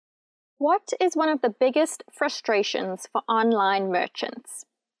What is one of the biggest frustrations for online merchants?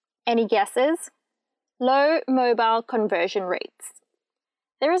 Any guesses? Low mobile conversion rates.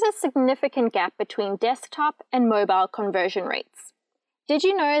 There is a significant gap between desktop and mobile conversion rates. Did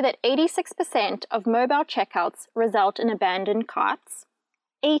you know that 86% of mobile checkouts result in abandoned carts?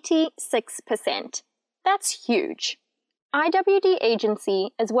 86%. That's huge. IWD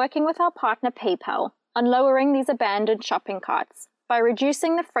agency is working with our partner PayPal on lowering these abandoned shopping carts by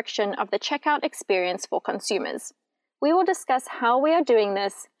reducing the friction of the checkout experience for consumers. We will discuss how we are doing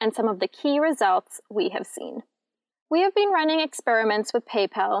this and some of the key results we have seen. We have been running experiments with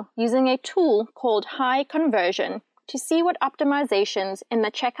PayPal using a tool called High Conversion to see what optimizations in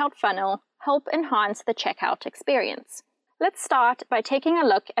the checkout funnel help enhance the checkout experience. Let's start by taking a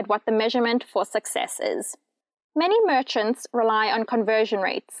look at what the measurement for success is. Many merchants rely on conversion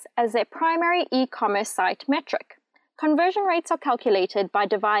rates as their primary e-commerce site metric. Conversion rates are calculated by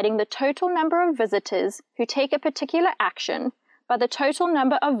dividing the total number of visitors who take a particular action by the total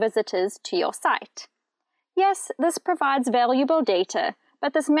number of visitors to your site. Yes, this provides valuable data,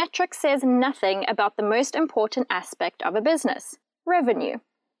 but this metric says nothing about the most important aspect of a business, revenue.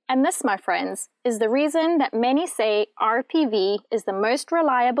 And this, my friends, is the reason that many say RPV is the most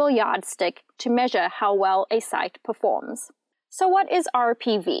reliable yardstick to measure how well a site performs. So what is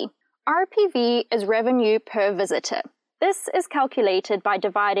RPV? RPV is revenue per visitor. This is calculated by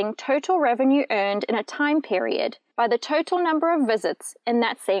dividing total revenue earned in a time period by the total number of visits in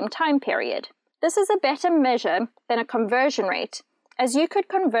that same time period. This is a better measure than a conversion rate, as you could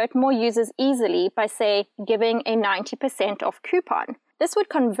convert more users easily by, say, giving a 90% off coupon. This would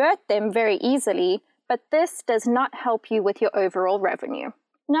convert them very easily, but this does not help you with your overall revenue.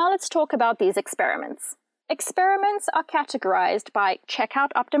 Now let's talk about these experiments. Experiments are categorized by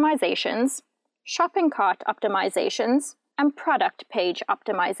checkout optimizations, shopping cart optimizations, and product page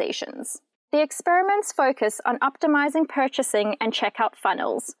optimizations. The experiments focus on optimizing purchasing and checkout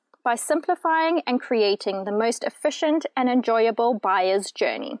funnels by simplifying and creating the most efficient and enjoyable buyer's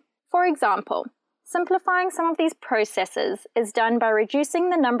journey. For example, simplifying some of these processes is done by reducing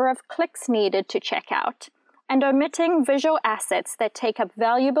the number of clicks needed to check out and omitting visual assets that take up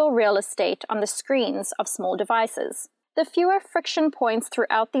valuable real estate on the screens of small devices. The fewer friction points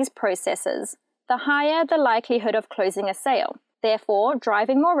throughout these processes, the higher the likelihood of closing a sale, therefore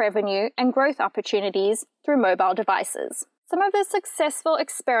driving more revenue and growth opportunities through mobile devices. Some of the successful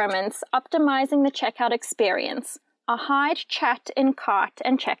experiments optimizing the checkout experience are hide chat in cart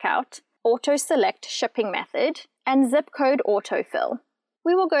and checkout, auto-select shipping method, and zip code autofill.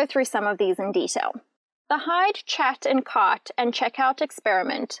 We will go through some of these in detail. The hide chat in cart and checkout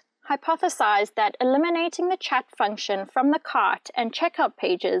experiment hypothesized that eliminating the chat function from the cart and checkout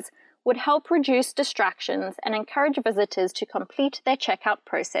pages would help reduce distractions and encourage visitors to complete their checkout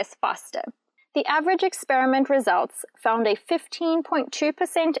process faster. The average experiment results found a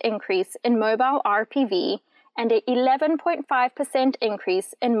 15.2% increase in mobile RPV and an 11.5%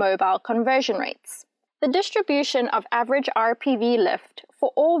 increase in mobile conversion rates. The distribution of average RPV lift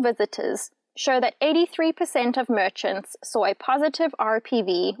for all visitors show that 83% of merchants saw a positive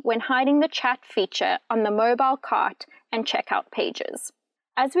RPV when hiding the chat feature on the mobile cart and checkout pages.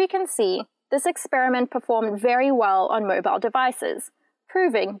 As we can see, this experiment performed very well on mobile devices,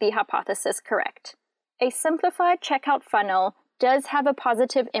 proving the hypothesis correct. A simplified checkout funnel does have a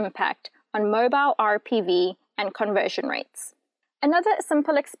positive impact on mobile RPV and conversion rates. Another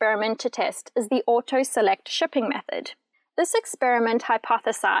simple experiment to test is the auto-select shipping method. This experiment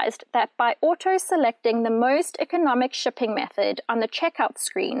hypothesized that by auto-selecting the most economic shipping method on the checkout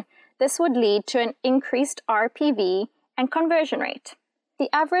screen, this would lead to an increased RPV and conversion rate. The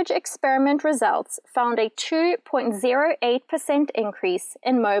average experiment results found a 2.08% increase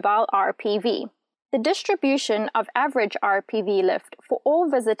in mobile RPV. The distribution of average RPV lift for all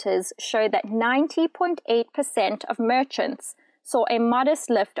visitors showed that 90.8% of merchants saw a modest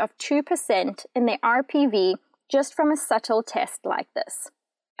lift of 2% in their RPV just from a subtle test like this.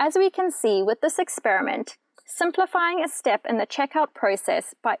 As we can see with this experiment, simplifying a step in the checkout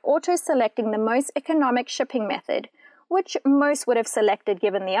process by auto-selecting the most economic shipping method, which most would have selected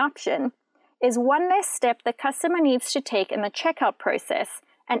given the option, is one less step the customer needs to take in the checkout process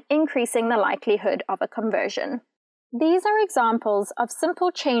and increasing the likelihood of a conversion. These are examples of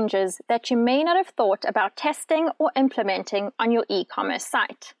simple changes that you may not have thought about testing or implementing on your e-commerce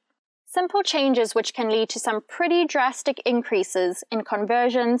site. Simple changes which can lead to some pretty drastic increases in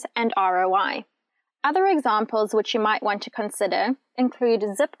conversions and ROI. Other examples which you might want to consider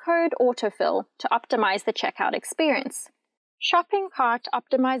include zip code autofill to optimize the checkout experience. Shopping cart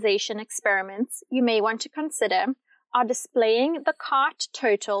optimization experiments you may want to consider are displaying the cart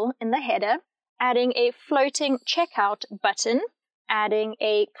total in the header, adding a floating checkout button, adding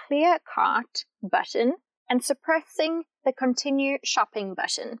a clear cart button, and suppressing the continue shopping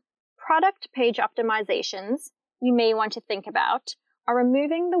button. Product page optimizations you may want to think about are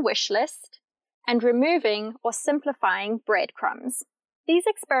removing the wish list and removing or simplifying breadcrumbs. These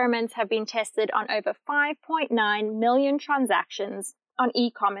experiments have been tested on over 5.9 million transactions on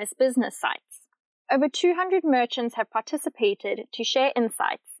e-commerce business sites. Over 200 merchants have participated to share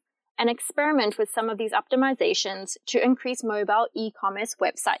insights and experiment with some of these optimizations to increase mobile e-commerce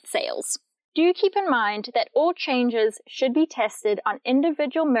website sales. Do keep in mind that all changes should be tested on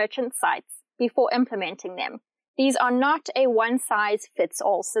individual merchant sites before implementing them. These are not a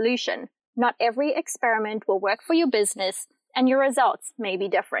one-size-fits-all solution. Not every experiment will work for your business, and your results may be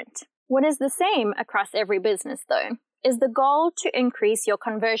different. What is the same across every business, though, is the goal to increase your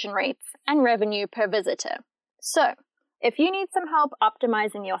conversion rates and revenue per visitor. So, if you need some help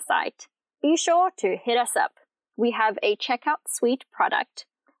optimizing your site, be sure to hit us up. We have a checkout suite product,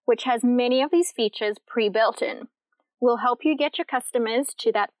 which has many of these features pre-built in. We'll help you get your customers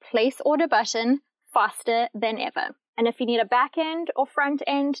to that place order button faster than ever. And if you need a back-end or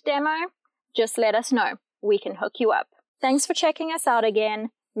front-end demo, just let us know. We can hook you up. Thanks for checking us out again.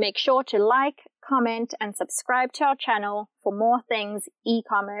 Make sure to like, comment, and subscribe to our channel for more things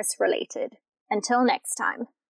e-commerce related. Until next time.